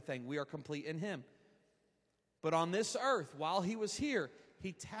everything. We are complete in him. But on this earth, while he was here,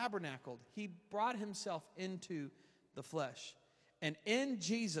 he tabernacled. He brought himself into the flesh. And in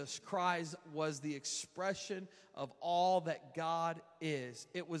Jesus Christ was the expression of all that God is.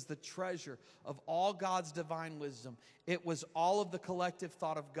 It was the treasure of all God's divine wisdom. It was all of the collective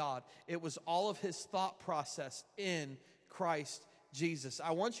thought of God. It was all of his thought process in Christ Jesus.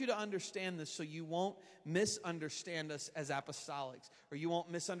 I want you to understand this so you won't misunderstand us as apostolics, or you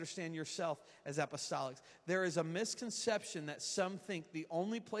won't misunderstand yourself as apostolics. There is a misconception that some think the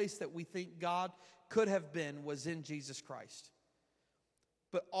only place that we think God could have been was in Jesus Christ.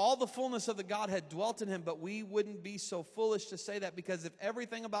 But all the fullness of the Godhead dwelt in him, but we wouldn't be so foolish to say that, because if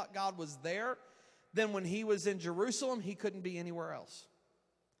everything about God was there, then when he was in Jerusalem, he couldn't be anywhere else.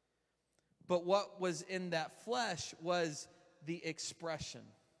 But what was in that flesh was the expression.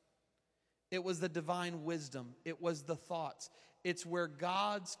 It was the divine wisdom. It was the thoughts. It's where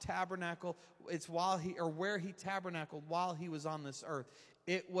God's tabernacle, it's where he tabernacled while he was on this earth.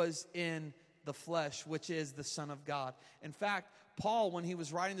 It was in the flesh, which is the Son of God. In fact, Paul, when he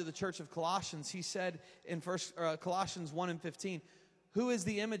was writing to the church of Colossians, he said in Colossians 1:15, who is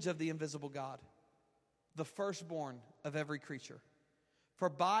the image of the invisible God? The firstborn of every creature. For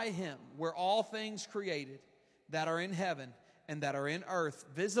by him were all things created that are in heaven and that are in earth,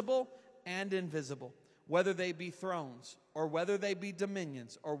 visible and invisible, whether they be thrones or whether they be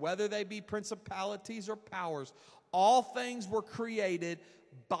dominions or whether they be principalities or powers. All things were created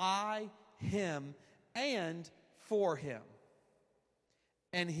by him and for him.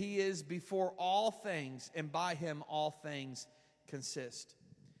 And he is before all things, and by him all things consist.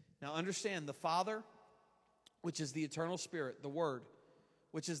 Now understand, the Father, which is the eternal Spirit, the Word,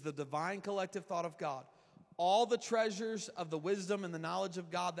 which is the divine collective thought of God, all the treasures of the wisdom and the knowledge of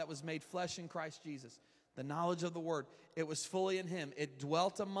God that was made flesh in Christ Jesus, the knowledge of the Word, it was fully in him. It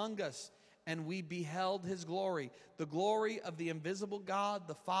dwelt among us, and we beheld his glory, the glory of the invisible God,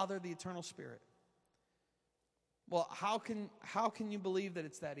 the Father, the eternal Spirit. Well, how can you believe that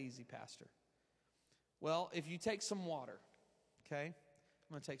it's that easy, Pastor? Well, if you take some water, okay? I'm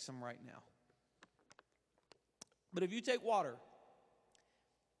going to take some right now. But if you take water,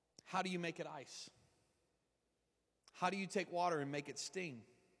 how do you make it ice? How do you take water and make it steam?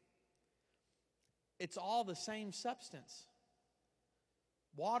 It's all the same substance.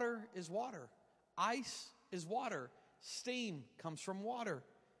 Water is water. Ice is water. Steam comes from water.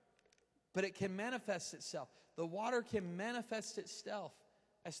 But it can manifest itself. The water can manifest itself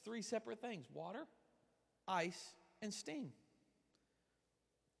as three separate things: water, ice, and steam.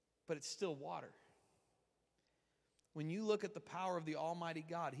 But it's still water. When you look at the power of the Almighty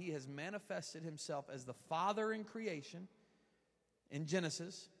God, he has manifested himself as the Father in creation, in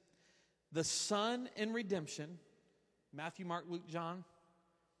Genesis, the Son in redemption, Matthew, Mark, Luke, John,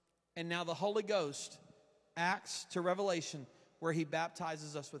 and now the Holy Ghost, Acts to Revelation, where he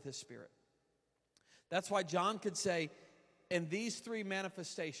baptizes us with his Spirit. That's why John could say, and these three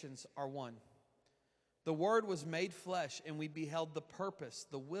manifestations are one. The Word was made flesh, and we beheld the purpose,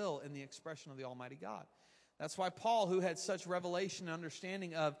 the will, and the expression of the Almighty God. That's why Paul, who had such revelation and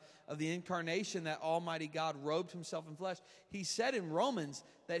understanding of the incarnation, that Almighty God robed himself in flesh, he said in Romans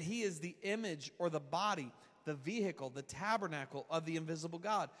that he is the image or the body, the vehicle, the tabernacle of the invisible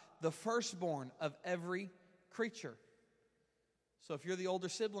God, the firstborn of every creature. So if you're the older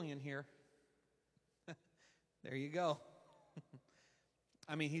sibling in here, there you go.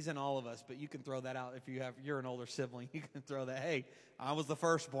 I mean, he's in all of us, but you can throw that out if you're an older sibling. You can throw that, hey, I was the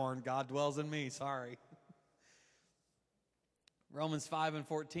firstborn. God dwells in me. Sorry. Romans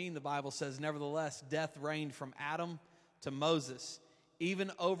 5:14, the Bible says, nevertheless, death reigned from Adam to Moses, even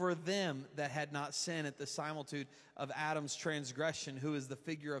over them that had not sinned at the similitude of Adam's transgression, who is the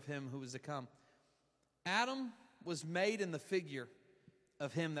figure of him who was to come. Adam was made in the figure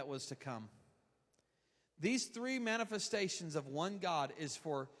of him that was to come. These three manifestations of one God is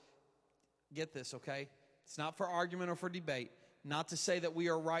for, get this, okay? It's not for argument or for debate. Not to say that we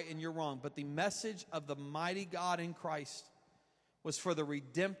are right and you're wrong, but the message of the mighty God in Christ was for the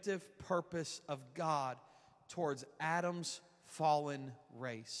redemptive purpose of God towards Adam's fallen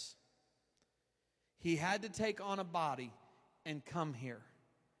race. He had to take on a body and come here.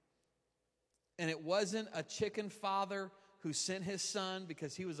 And it wasn't a chicken father who sent his son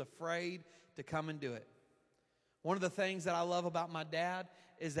because he was afraid to come and do it. One of the things that I love about my dad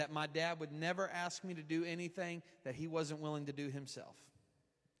is that my dad would never ask me to do anything that he wasn't willing to do himself,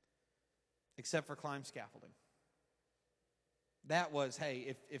 except for climb scaffolding. That was,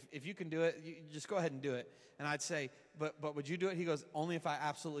 hey, if you can do it, you just go ahead and do it. And I'd say, but would you do it? He goes, only if I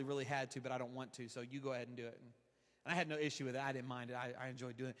absolutely really had to, but I don't want to, so you go ahead and do it. And I had no issue with it. I didn't mind it. I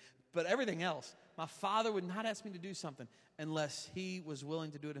enjoyed doing it. But everything else, my father would not ask me to do something unless he was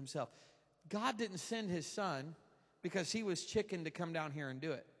willing to do it himself. God didn't send his son because he was chicken to come down here and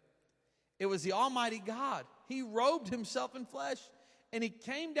do it. It was the Almighty God. He robed himself in flesh, and he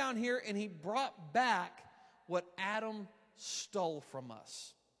came down here and he brought back what Adam stole from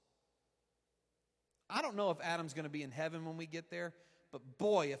us. I don't know if Adam's going to be in heaven when we get there, but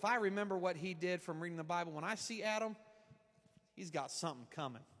boy, if I remember what he did from reading the Bible, when I see Adam, he's got something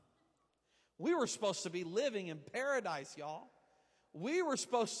coming. We were supposed to be living in paradise, y'all. We were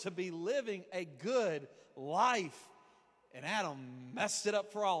supposed to be living a good life, and Adam messed it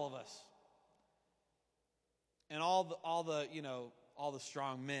up for all of us. And all the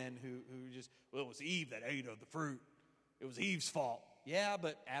strong men who just, well, it was Eve that ate of the fruit. It was Eve's fault. Yeah,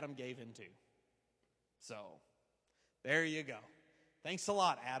 but Adam gave in too. So There you go. Thanks a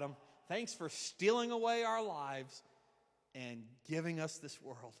lot, Adam. Thanks for stealing away our lives and giving us this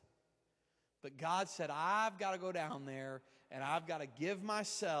world. But God said, I've got to go down there and I've got to give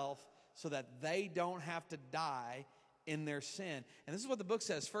myself so that they don't have to die in their sin. And this is what the book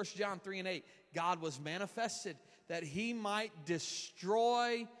says, 1 John 3:8. God was manifested that he might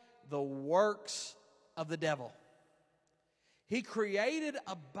destroy the works of the devil. He created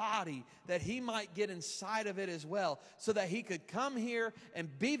a body that he might get inside of it as well, so that he could come here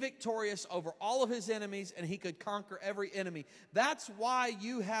and be victorious over all of his enemies, and he could conquer every enemy. That's why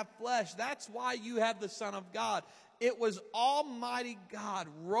you have flesh. That's why you have the Son of God. It was Almighty God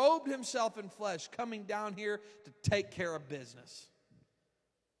robed himself in flesh, coming down here to take care of business.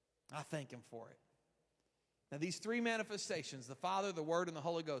 I thank him for it. Now, these three manifestations, the Father, the Word, and the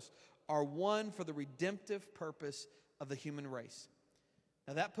Holy Ghost, are one for the redemptive purpose of the human race.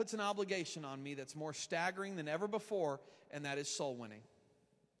 Now, that puts an obligation on me that's more staggering than ever before, and that is soul winning.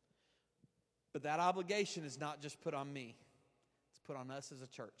 But that obligation is not just put on me. It's put on us as a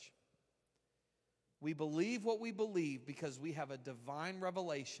church. We believe what we believe because we have a divine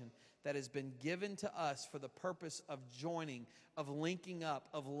revelation that has been given to us for the purpose of joining, of linking up,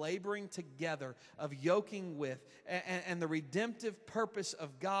 of laboring together, of yoking with, and the redemptive purpose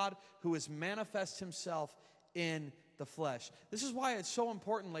of God who has manifest himself in the flesh. This is why it's so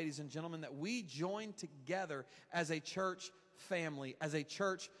important, ladies and gentlemen, that we join together as a church family, as a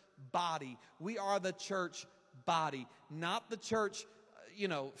church body. We are the church body, not the church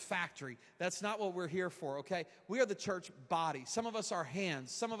factory. That's not what we're here for, okay? We are the church body. Some of us are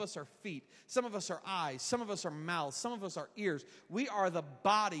hands. Some of us are feet. Some of us are eyes. Some of us are mouths. Some of us are ears. We are the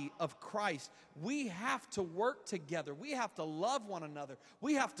body of Christ. We have to work together. We have to love one another.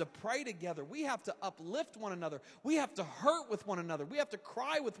 We have to pray together. We have to uplift one another. We have to hurt with one another. We have to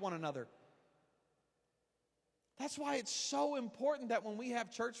cry with one another. That's why it's so important that when we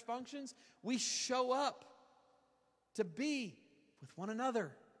have church functions, we show up to be with one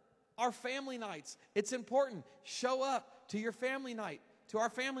another. Our family nights, it's important. Show up to your family night, to our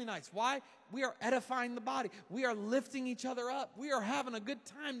family nights. Why? We are edifying the body. We are lifting each other up. We are having a good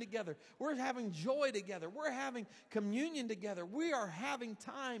time together. We're having joy together. We're having communion together. We are having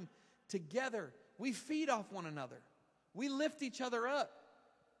time together. We feed off one another. We lift each other up.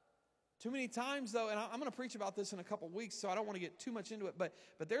 Too many times, though, and I'm going to preach about this in a couple weeks, so I don't want to get too much into it, but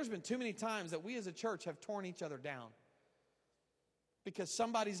there's been too many times that we as a church have torn each other down because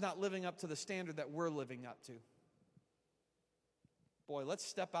somebody's not living up to the standard that we're living up to. Boy, let's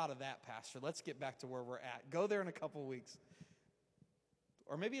step out of that, Pastor. Let's get back to where we're at. Go there in a couple weeks.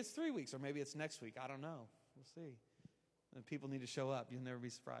 Or maybe it's 3 weeks, or maybe it's next week. I don't know. We'll see. And people need to show up. You'll never be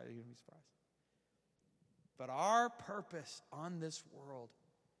surprised. You'll be surprised. But our purpose on this world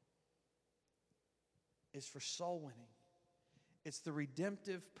is for soul winning. It's the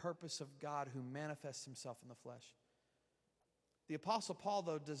redemptive purpose of God who manifests himself in the flesh. The Apostle Paul,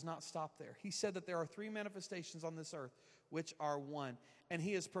 though, does not stop there. He said that there are three manifestations on this earth, which are one. And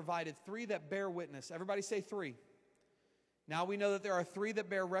he has provided three that bear witness. Everybody say three. Now we know that there are three that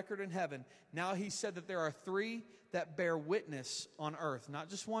bear record in heaven. Now he said that there are three that bear witness on earth. Not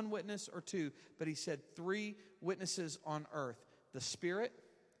just one witness or two, but he said three witnesses on earth. The Spirit,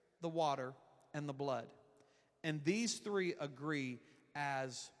 the water, and the blood. And these three agree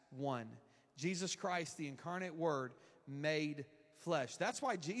as one. Jesus Christ, the incarnate Word, made flesh. That's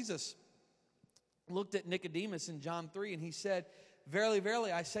why Jesus looked at Nicodemus in John 3 and he said, "Verily,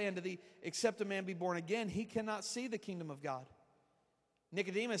 verily, I say unto thee, except a man be born again, he cannot see the kingdom of God."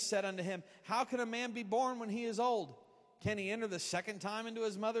 Nicodemus said unto him, "How can a man be born when he is old? Can he enter the second time into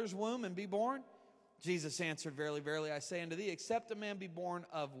his mother's womb and be born?" Jesus answered, "Verily, verily, I say unto thee, except a man be born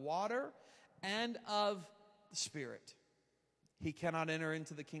of water and of the Spirit, he cannot enter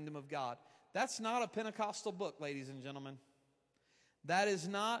into the kingdom of God." That's not a Pentecostal book, ladies and gentlemen. That is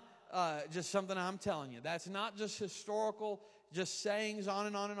not just something I'm telling you. That's not just historical, just sayings on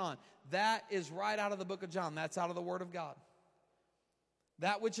and on and on. That is right out of the book of John. That's out of the Word of God.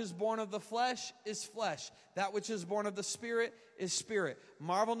 That which is born of the flesh is flesh. That which is born of the Spirit is spirit.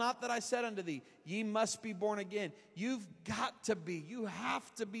 Marvel not that I said unto thee, ye must be born again. You've got to be. You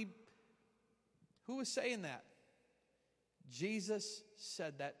have to be. Who was saying that? Jesus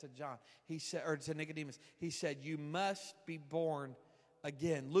said that to John. He said, or to Nicodemus. He said, "You must be born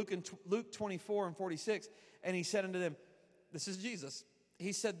again." Luke 24:46, and he said unto them, this is Jesus.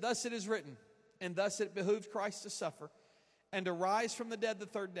 He said, "Thus it is written, and thus it behooved Christ to suffer, and to rise from the dead the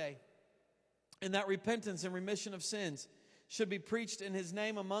third day, and that repentance and remission of sins should be preached in his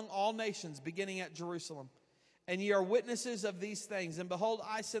name among all nations, beginning at Jerusalem. And ye are witnesses of these things. And behold,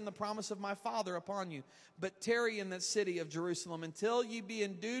 I send the promise of my Father upon you. But tarry in that city of Jerusalem until ye be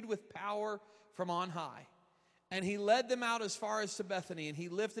endued with power from on high. And he led them out as far as to Bethany, and he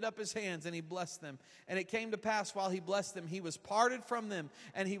lifted up his hands, and he blessed them. And it came to pass, while he blessed them, he was parted from them,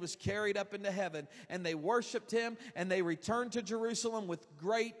 and he was carried up into heaven. And they worshiped him, and they returned to Jerusalem with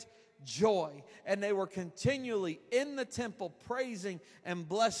great joy. And they were continually in the temple, praising and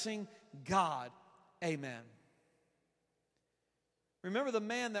blessing God. Amen. Remember the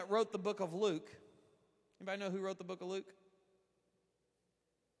man that wrote the book of Luke? Anybody know who wrote the book of Luke?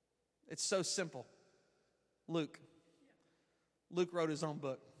 It's so simple. Luke. Luke wrote his own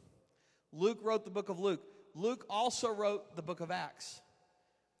book. Luke wrote the book of Luke. Luke also wrote the book of Acts.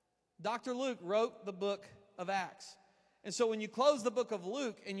 Dr. Luke wrote the book of Acts. And so when you close the book of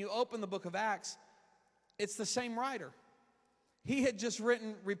Luke and you open the book of Acts, it's the same writer. He had just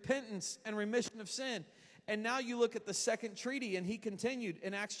written repentance and remission of sin. And now you look at the second treaty, and he continued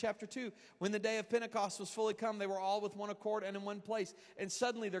in Acts chapter 2. When the day of Pentecost was fully come, they were all with one accord and in one place. And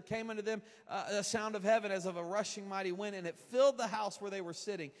suddenly there came unto them a sound of heaven as of a rushing mighty wind, and it filled the house where they were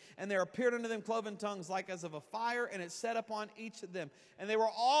sitting. And there appeared unto them cloven tongues like as of a fire, and it set upon each of them. And they were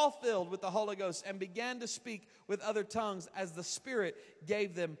all filled with the Holy Ghost, and began to speak with other tongues as the Spirit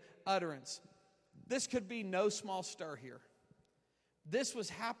gave them utterance. This could be no small stir here. This was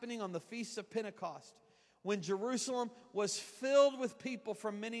happening on the Feast of Pentecost, when Jerusalem was filled with people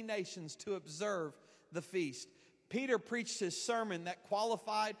from many nations to observe the feast. Peter preached his sermon that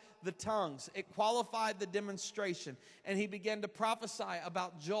qualified the tongues. It qualified the demonstration. And he began to prophesy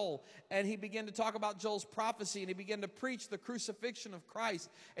about Joel. And he began to talk about Joel's prophecy. And he began to preach the crucifixion of Christ.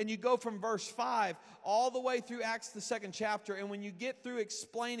 And you go from verse 5 all the way through Acts, the 2nd chapter. And when you get through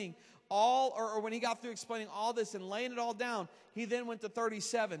explaining when he got through explaining all this and laying it all down, he then went to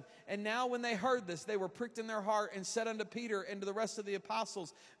 37. And now when they heard this, they were pricked in their heart and said unto Peter and to the rest of the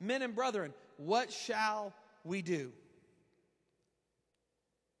apostles, Men and brethren, what shall we do?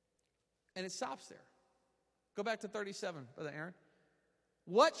 And it stops there. Go back to 37, Brother Aaron.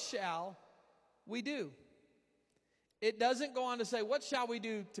 What shall we do? It doesn't go on to say, what shall we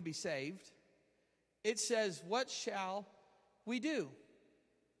do to be saved? It says, what shall we do?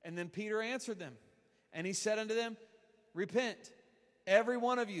 And then Peter answered them, and he said unto them, Repent, every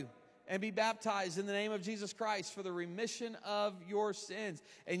one of you, and be baptized in the name of Jesus Christ for the remission of your sins,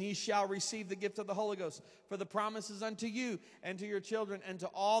 and ye shall receive the gift of the Holy Ghost. For the promise is unto you and to your children and to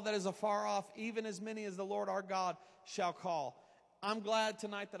all that is afar off, even as many as the Lord our God shall call. I'm glad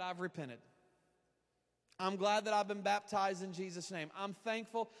tonight that I've repented. I'm glad that I've been baptized in Jesus' name. I'm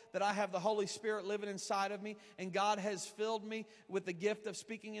thankful that I have the Holy Spirit living inside of me, and God has filled me with the gift of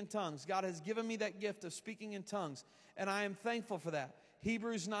speaking in tongues. God has given me that gift of speaking in tongues, and I am thankful for that.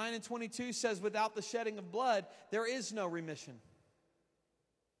 Hebrews 9:22 says, without the shedding of blood, there is no remission.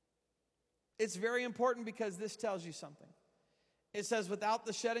 It's very important because this tells you something. It says, without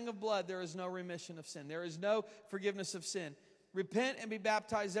the shedding of blood, there is no remission of sin. There is no forgiveness of sin. Repent and be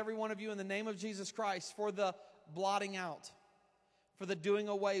baptized, every one of you, in the name of Jesus Christ for the blotting out, for the doing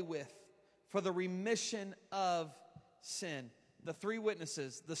away with, for the remission of sin. The three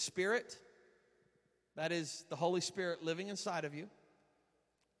witnesses, the Spirit, that is the Holy Spirit living inside of you,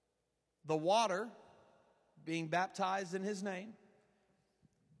 the water, being baptized in His name,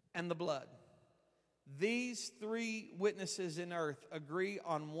 and the blood. These three witnesses in earth agree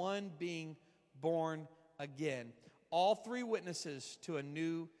on one being born again. All three witnesses to a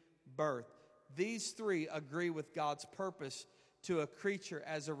new birth. These three agree with God's purpose to a creature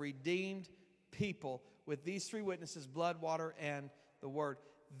as a redeemed people. With these three witnesses, blood, water, and the word.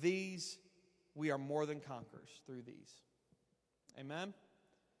 These, we are more than conquerors through these. Amen?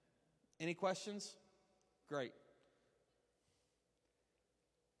 Any questions? Great.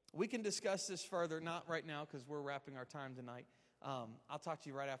 We can discuss this further, not right now because we're wrapping our time tonight. I'll talk to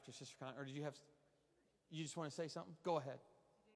you right after Sister Con. Or did you have... You just want to say something? Go ahead.